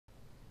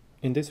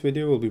In this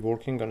video, we'll be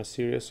working on a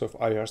series of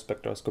IR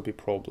spectroscopy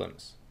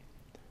problems.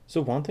 So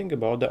one thing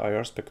about the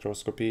IR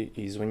spectroscopy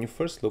is when you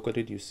first look at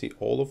it, you see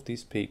all of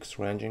these peaks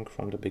ranging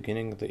from the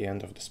beginning to the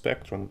end of the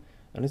spectrum,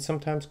 and it's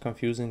sometimes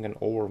confusing and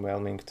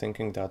overwhelming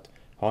thinking that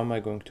how am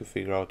I going to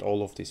figure out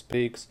all of these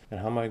peaks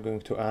and how am I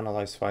going to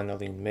analyze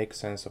finally and make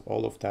sense of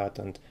all of that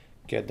and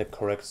get the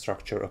correct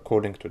structure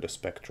according to the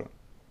spectrum.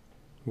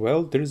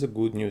 Well, there is a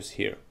good news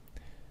here.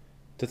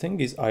 The thing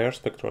is, IR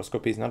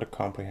spectroscopy is not a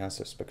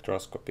comprehensive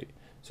spectroscopy.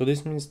 So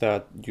this means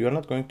that you are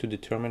not going to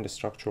determine the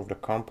structure of the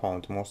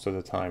compound most of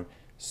the time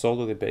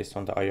solely based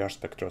on the IR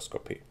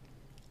spectroscopy.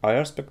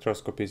 IR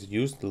spectroscopy is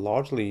used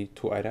largely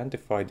to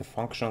identify the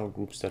functional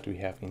groups that we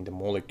have in the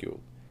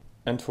molecule.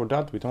 And for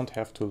that, we don't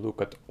have to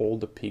look at all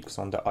the peaks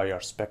on the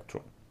IR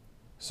spectrum.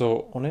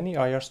 So on any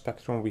IR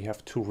spectrum, we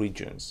have two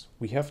regions.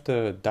 We have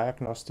the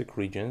diagnostic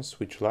regions,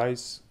 which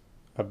lies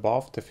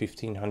above the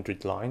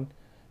 1500 line,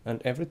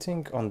 and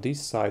everything on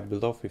this side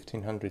below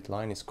 1500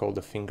 line is called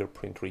the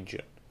fingerprint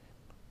region.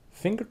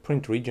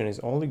 Fingerprint region is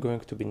only going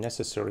to be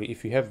necessary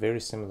if you have very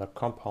similar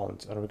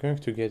compounds, and we're going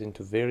to get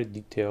into very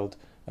detailed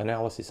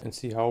analysis and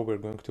see how we're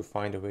going to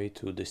find a way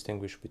to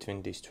distinguish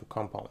between these two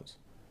compounds.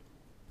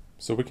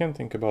 So we can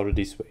think about it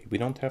this way. We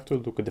don't have to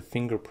look at the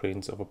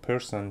fingerprints of a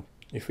person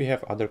if we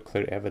have other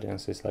clear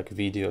evidences like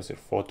videos or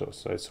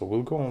photos, right? So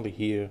we'll go only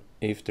here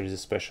if there is a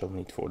special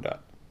need for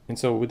that. And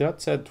so with that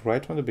said,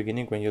 right from the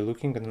beginning, when you're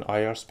looking at an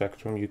IR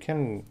spectrum, you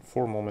can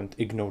for a moment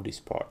ignore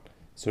this part.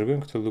 So we're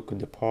going to look at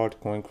the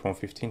part going from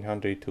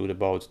 1500 to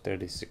about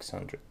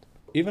 3600.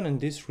 Even in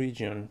this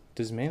region,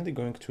 there's mainly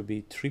going to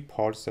be three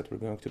parts that we're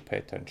going to pay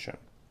attention.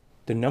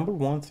 The number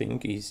one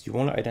thing is you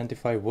want to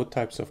identify what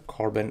types of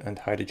carbon and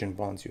hydrogen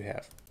bonds you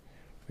have.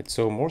 Right,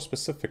 so more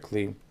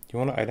specifically, you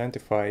want to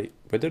identify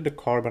whether the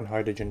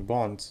carbon-hydrogen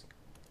bonds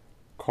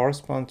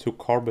correspond to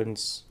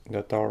carbons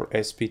that are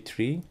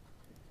sp3,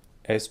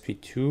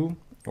 sp2,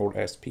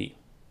 or sp.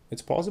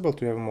 It's possible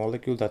to have a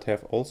molecule that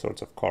have all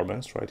sorts of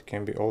carbons, right? It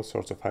can be all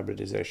sorts of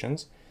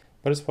hybridizations,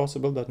 but it's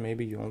possible that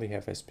maybe you only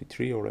have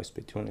sp3 or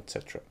sp2 and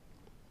etc.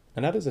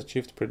 And that is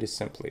achieved pretty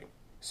simply.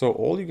 So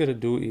all you gotta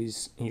do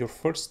is, in your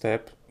first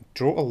step,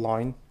 draw a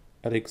line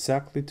at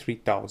exactly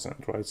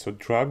 3000, right? So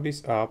drag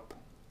this up,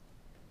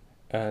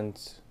 and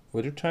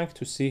what you're trying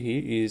to see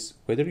here is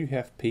whether you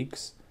have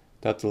peaks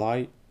that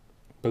lie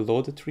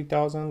below the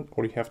 3000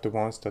 or you have the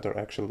ones that are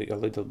actually a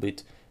little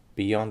bit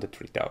beyond the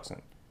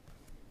 3000.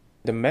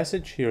 The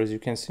message here, as you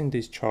can see in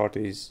this chart,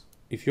 is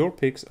if your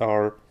peaks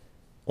are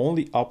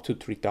only up to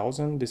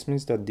 3000, this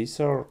means that these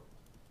are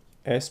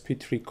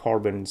sp3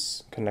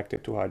 carbons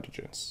connected to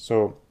hydrogens.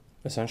 So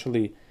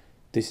essentially,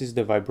 this is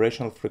the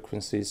vibrational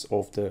frequencies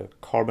of the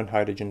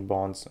carbon-hydrogen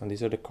bonds, and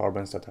these are the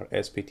carbons that are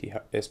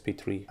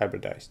sp3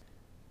 hybridized.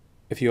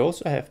 If you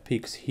also have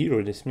peaks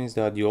here, this means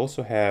that you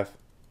also have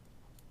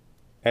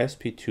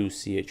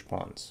sp2ch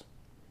bonds.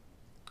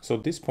 So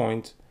at this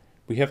point,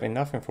 we have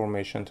enough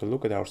information to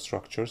look at our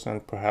structures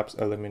and perhaps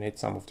eliminate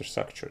some of the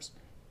structures.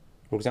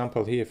 For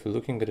example, here, if you're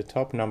looking at the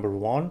top number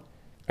 1,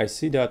 I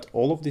see that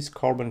all of these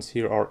carbons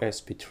here are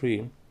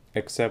sp3,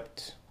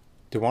 except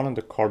the one on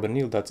the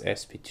carbonyl, that's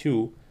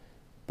sp2.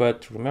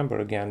 But remember,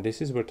 again,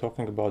 this is we're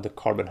talking about the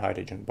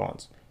carbon-hydrogen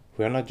bonds.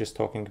 We are not just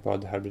talking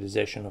about the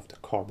hybridization of the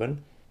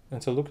carbon.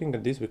 And so looking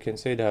at this, we can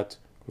say that,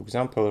 for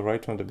example,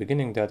 right from the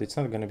beginning, that it's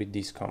not going to be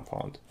this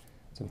compound.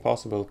 It's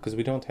impossible because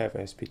we don't have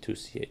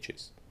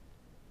sp2chs.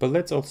 But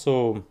let's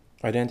also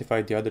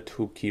identify the other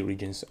two key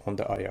regions on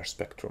the IR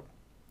spectrum.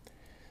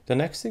 The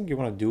next thing you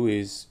want to do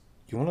is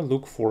you want to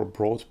look for a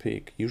broad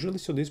peak. Usually,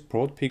 so these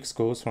broad peaks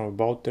goes from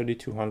about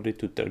 3200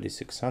 to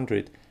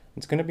 3600.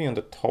 It's going to be on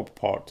the top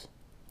part.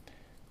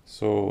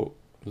 So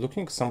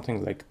looking at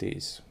something like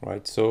this,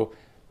 right? So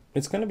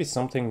it's going to be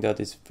something that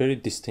is very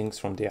distinct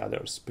from the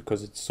others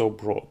because it's so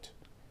broad.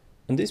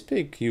 And this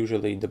peak,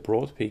 usually the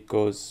broad peak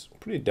goes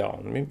pretty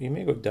down. It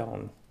may go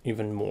down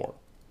even more.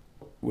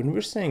 When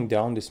we're saying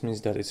down, this means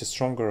that it's a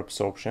stronger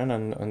absorption,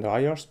 and on the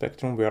IR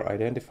spectrum, we are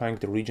identifying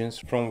the regions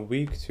from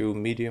weak to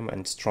medium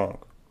and strong.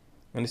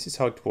 And this is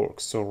how it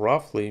works. So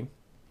roughly,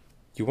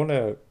 you want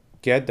to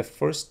get the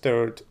first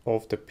third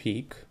of the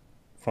peak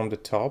from the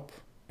top,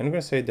 and we're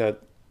going to say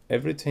that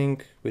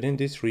everything within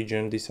this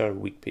region, these are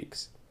weak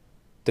peaks.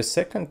 The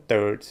second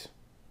third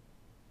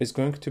is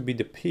going to be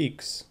the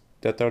peaks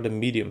that are the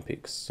medium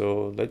peaks.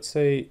 So let's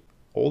say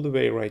all the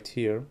way right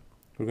here,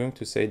 we're going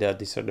to say that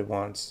these are the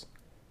ones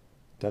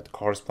that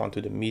correspond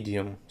to the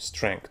medium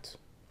strength.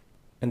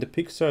 And the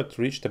peaks that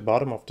reach the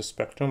bottom of the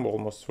spectrum,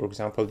 almost, for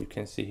example, you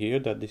can see here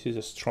that this is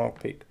a strong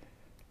peak,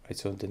 right?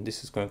 So then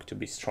this is going to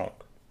be strong.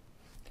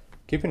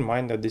 Keep in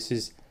mind that this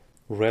is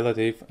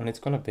relative and it's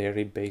going to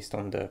vary based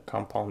on the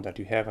compound that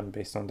you have and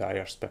based on the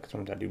IR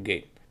spectrum that you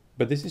gain.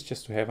 But this is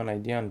just to have an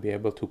idea and be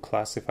able to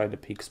classify the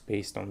peaks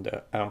based on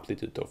the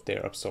amplitude of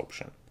their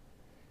absorption.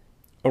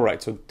 All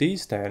right, so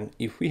these then,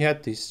 if we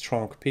had this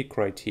strong peak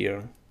right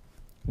here,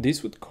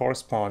 this would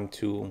correspond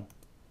to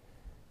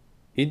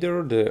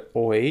either the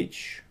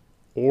OH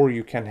or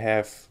you can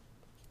have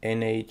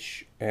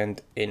NH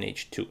and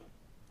NH2.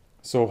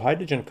 So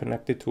hydrogen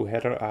connected to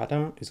header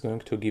atom is going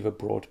to give a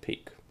broad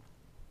peak.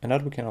 And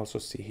that we can also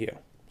see here.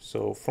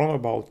 So from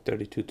about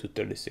 32 to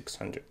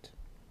 3600.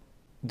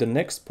 The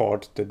next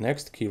part, the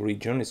next key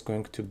region is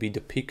going to be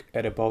the peak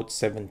at about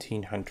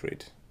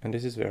 1700. And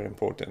this is very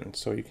important.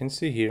 So you can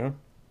see here,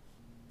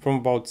 from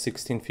about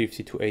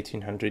 1650 to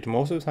 1800,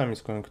 most of the time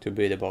it's going to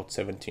be at about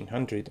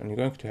 1700, and you're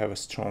going to have a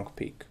strong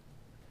peak.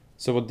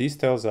 So what this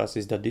tells us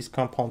is that this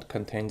compound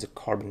contains a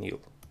carbonyl,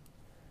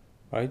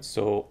 right?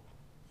 So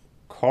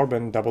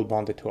carbon double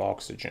bonded to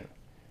oxygen.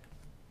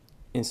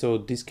 And so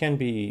this can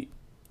be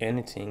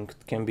anything.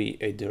 It can be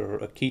either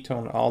a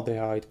ketone,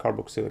 aldehyde,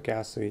 carboxylic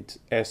acid,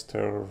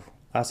 ester,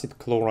 acid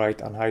chloride,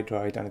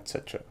 anhydride, and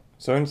etc.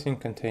 So anything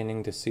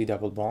containing the C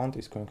double bond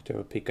is going to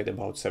have a peak at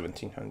about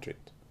 1700.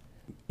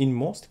 In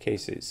most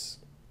cases,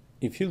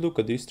 if you look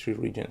at these three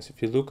regions,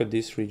 if you look at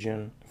this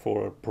region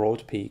for a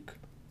broad peak,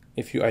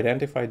 if you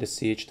identify the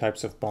CH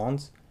types of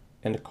bonds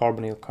and the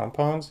carbonyl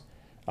compounds,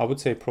 I would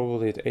say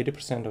probably at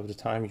 80% of the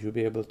time you'll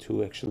be able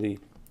to actually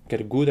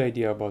get a good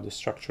idea about the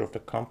structure of the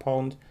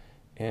compound.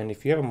 And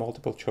if you have a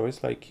multiple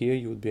choice like here,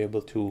 you would be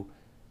able to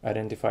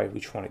identify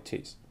which one it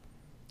is.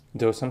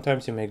 Though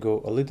sometimes you may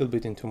go a little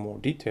bit into more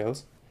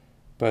details,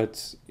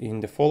 but in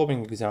the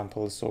following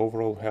examples, so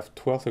overall we have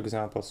 12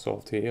 examples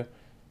solved here,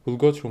 we'll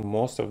go through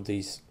most of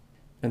these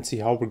and see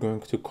how we're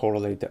going to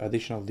correlate the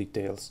additional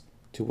details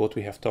to what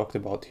we have talked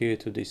about here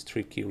to these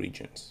three key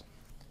regions.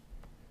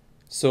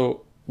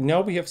 So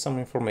now we have some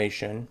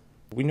information.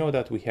 We know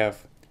that we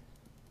have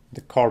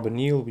the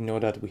carbonyl, we know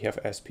that we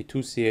have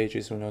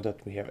sp2CHs, we know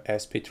that we have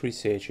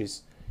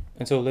sp3CHs,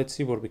 and so let's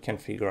see what we can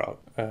figure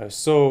out.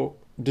 So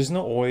there's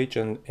no OH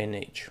and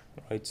NH,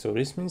 right? So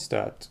this means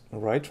that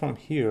right from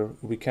here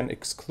we can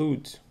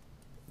exclude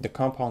the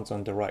compounds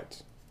on the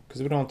right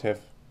because we don't have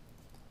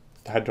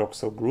the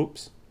hydroxyl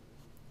groups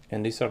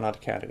and these are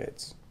not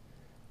candidates.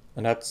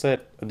 And that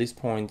said, at this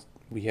point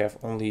we have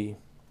only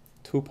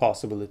two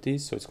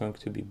possibilities, so it's going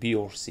to be B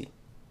or C.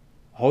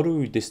 How do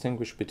we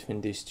distinguish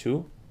between these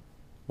two?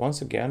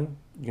 Once again,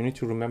 you need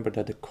to remember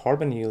that the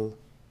carbonyl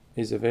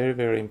is a very,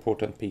 very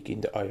important peak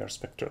in the IR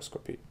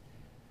spectroscopy.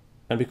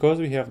 And because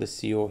we have the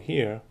CO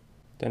here,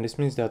 then this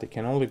means that it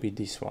can only be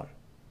this one.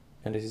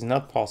 And this is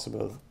not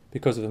possible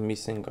because of the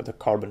missing of the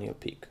carbonyl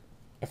peak.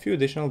 A few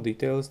additional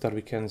details that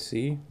we can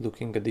see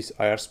looking at this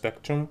IR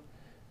spectrum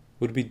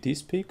would be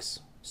these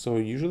peaks. So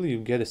usually you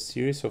get a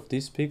series of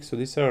these peaks. So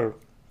these are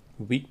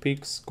weak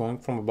peaks going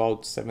from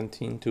about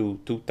 17 to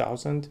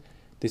 2000.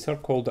 These are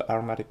called the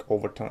aromatic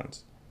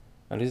overtones.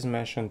 And this is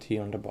mentioned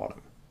here on the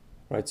bottom,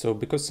 right? So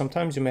because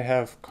sometimes you may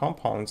have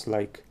compounds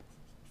like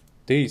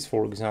these,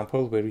 for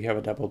example, where you have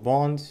a double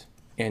bond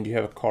and you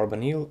have a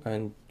carbonyl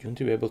and you want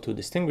to be able to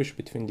distinguish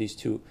between these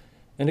two.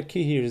 And the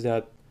key here is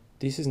that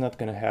this is not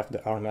going to have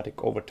the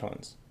aromatic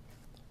overtones.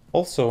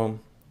 Also,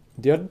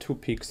 the other two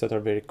peaks that are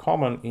very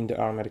common in the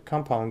aromatic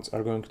compounds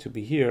are going to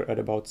be here at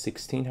about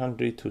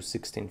 1600 to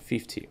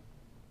 1650.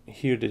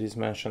 Here that is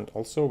mentioned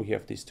also, we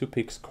have these two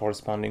peaks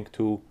corresponding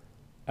to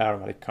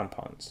aromatic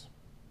compounds.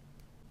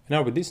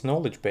 Now with this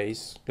knowledge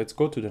base, let's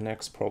go to the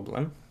next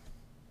problem.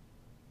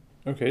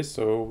 Okay,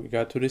 so we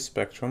got to this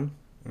spectrum.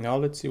 Now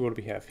let's see what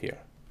we have here.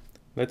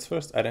 Let's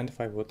first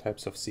identify what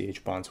types of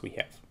CH bonds we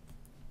have.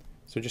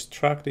 So just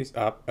track these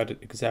up at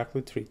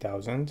exactly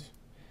 3000.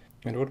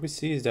 And what we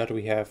see is that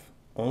we have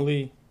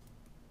only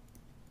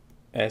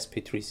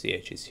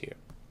sp3CHs here.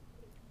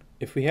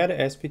 If we had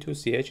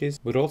sp2CHs,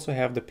 we'd also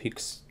have the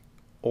peaks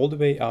all the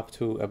way up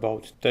to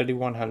about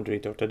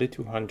 3100 or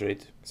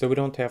 3200, so we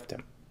don't have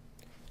them.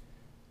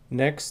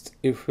 Next,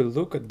 if we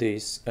look at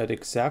this at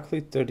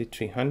exactly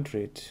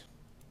 3300,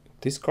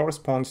 this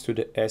corresponds to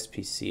the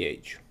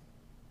sp-CH.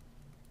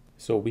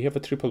 So we have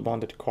a triple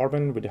bonded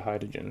carbon with a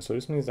hydrogen, so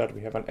this means that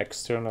we have an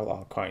external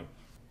alkyne.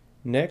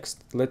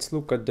 Next, let's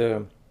look at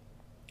the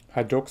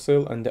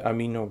hydroxyl and the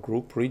amino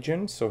group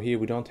region. So here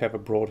we don't have a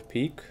broad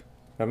peak.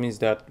 That means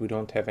that we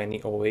don't have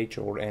any OH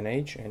or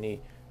NH,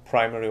 any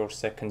primary or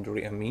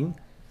secondary amine.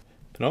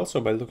 And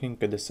also by looking at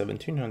the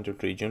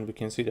 1700 region, we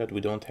can see that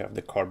we don't have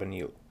the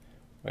carbonyl,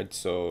 right?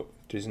 So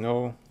there's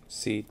no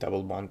C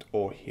double bond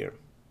O here.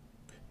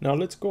 Now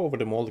let's go over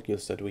the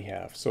molecules that we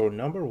have. So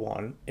number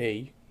one,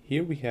 A,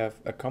 here we have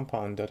a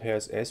compound that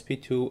has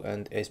sp2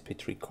 and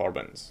sp3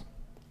 carbons.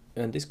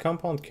 And this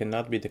compound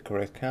cannot be the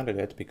correct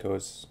candidate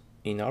because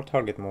in our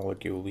target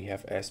molecule we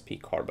have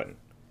sp carbon.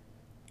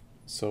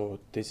 So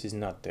this is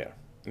not there.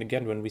 And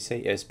again, when we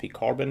say sp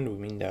carbon, we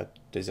mean that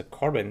there's a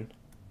carbon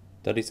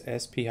that is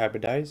sp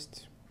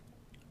hybridized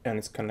and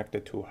it's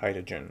connected to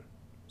hydrogen.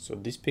 So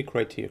this peak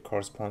right here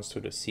corresponds to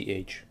the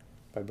CH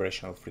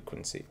vibrational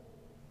frequency.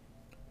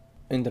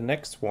 In the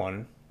next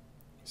one,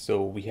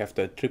 so we have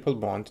the triple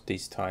bond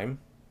this time,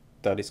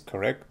 that is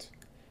correct.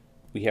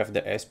 We have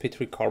the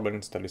sp3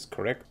 carbons, that is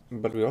correct,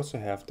 but we also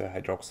have the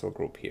hydroxyl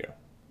group here,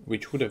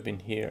 which would have been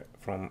here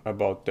from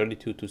about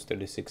 32 to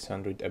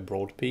 3600, a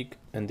broad peak,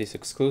 and this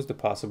excludes the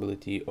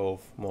possibility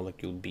of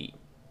molecule B.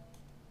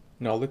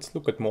 Now let's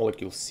look at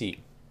molecule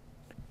C.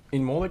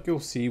 In molecule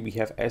C, we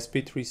have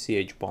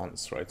sp3ch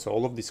bonds, right? So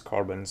all of these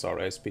carbons are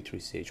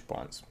sp3ch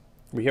bonds.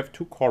 We have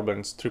two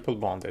carbons triple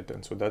bonded,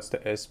 and so that's the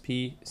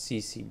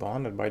sp-cc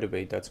bond. And by the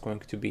way, that's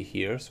going to be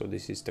here. So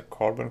this is the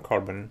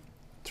carbon-carbon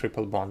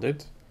triple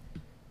bonded,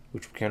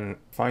 which we can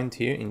find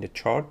here in the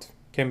chart.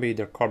 Can be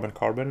either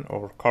carbon-carbon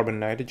or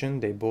carbon-nitrogen.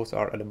 They both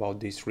are at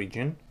about this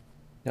region.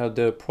 Now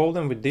the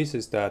problem with this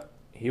is that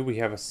here we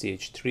have a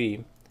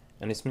CH3,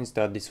 and this means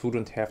that this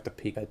wouldn't have the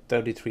peak at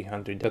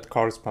 3300 that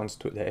corresponds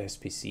to the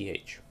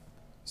SpCH.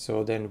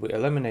 So then we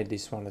eliminate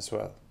this one as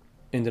well.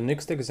 In the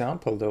next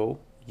example though,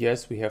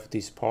 yes, we have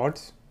this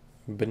part,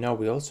 but now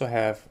we also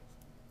have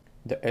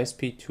the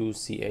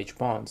sp2ch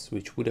bonds,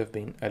 which would have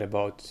been at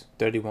about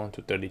 31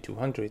 to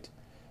 3200,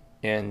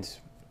 and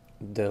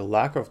the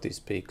lack of these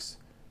peaks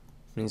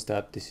means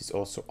that this is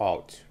also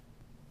out.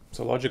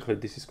 So logically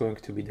this is going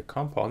to be the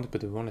compound,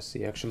 but we want to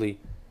see actually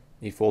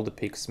if all the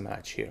peaks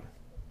match here.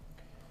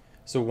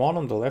 So one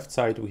on the left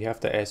side, we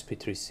have the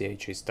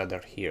sp3chs that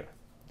are here.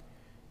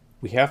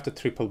 We have the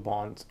triple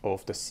bond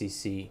of the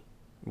cc,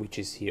 which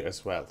is here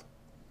as well.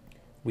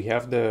 We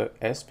have the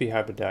sp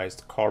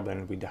hybridized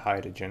carbon with the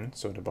hydrogen,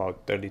 so at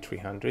about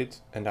 3300,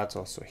 and that's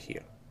also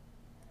here.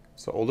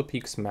 So all the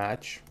peaks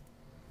match,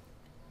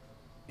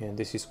 and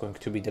this is going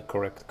to be the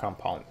correct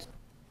compound.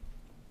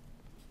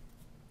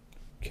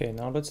 Okay,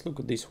 now let's look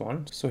at this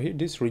one. So here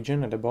this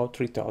region at about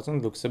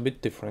 3000 looks a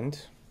bit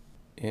different,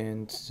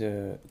 and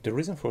the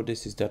reason for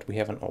this is that we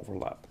have an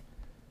overlap.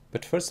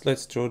 But first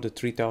let's draw the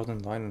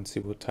 3000 line and see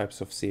what types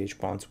of CH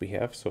bonds we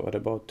have. So at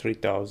about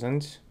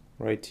 3000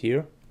 right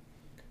here,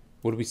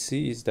 what we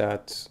see is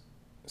that,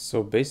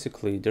 so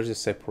basically there's a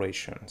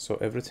separation. So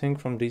everything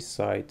from this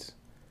side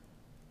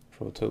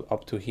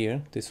up to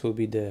here, this will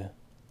be the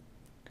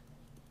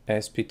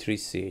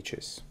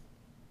sp3chs.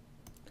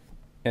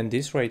 And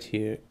this right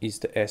here is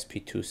the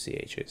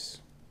sp2chs.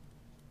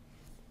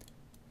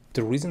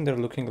 The reason they're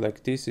looking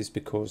like this is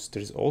because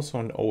there's also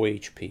an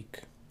OH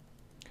peak.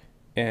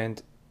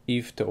 And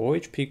if the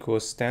OH peak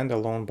was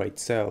standalone by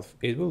itself,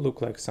 it will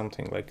look like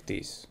something like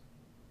this.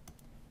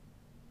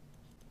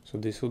 So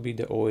this will be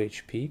the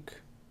OH peak.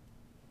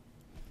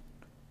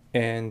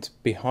 And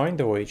behind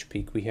the OH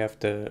peak, we have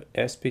the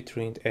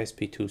sp3 and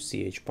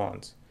sp2ch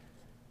bonds.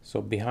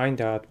 So behind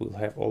that, we'll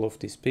have all of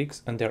these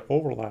peaks, and they're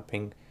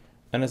overlapping.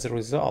 And as a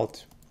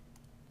result,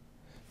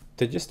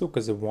 they just look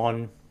as a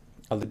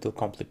little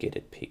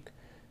complicated peak.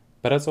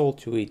 But that's all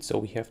to it. So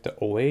we have the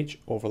OH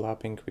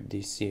overlapping with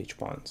these CH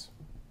bonds.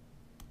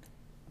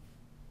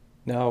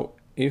 Now,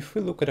 if we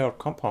look at our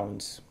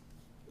compounds,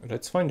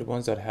 let's find the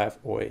ones that have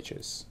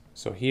OHs.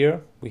 So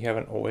here we have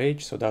an OH,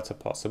 so that's a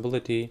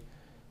possibility.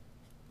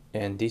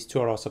 And these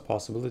two are also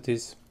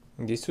possibilities.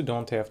 These two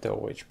don't have the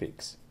OH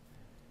peaks.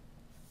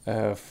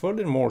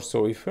 Furthermore,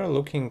 so if we're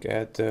looking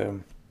at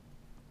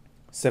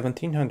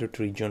 1700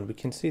 region, we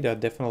can see that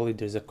definitely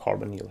there's a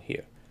carbonyl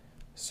here.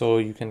 So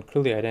you can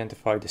clearly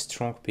identify the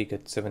strong peak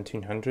at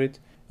 1700,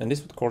 and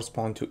this would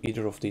correspond to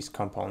either of these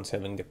compounds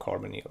having the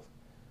carbonyl.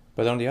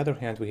 But on the other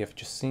hand, we have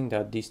just seen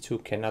that these two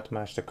cannot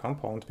match the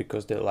compound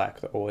because they lack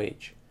the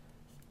OH.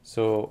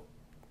 So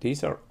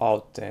these are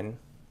out then,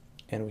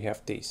 and we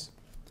have these.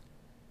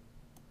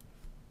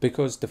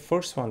 Because the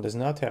first one does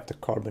not have the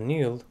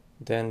carbonyl,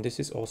 then this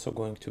is also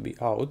going to be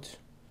out.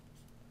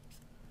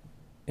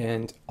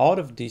 And out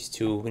of these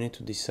two, we need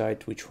to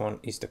decide which one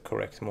is the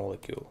correct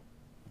molecule.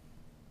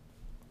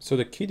 So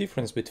the key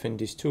difference between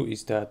these two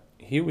is that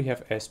here we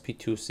have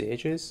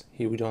sp2chs,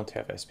 here we don't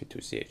have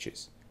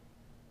sp2chs,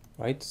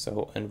 right?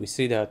 So, and we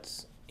see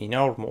that in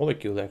our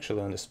molecule,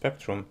 actually on the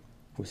spectrum,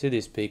 we see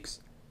these peaks,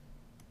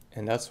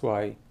 and that's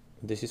why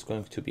this is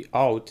going to be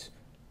out,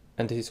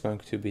 and this is going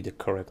to be the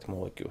correct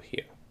molecule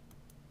here.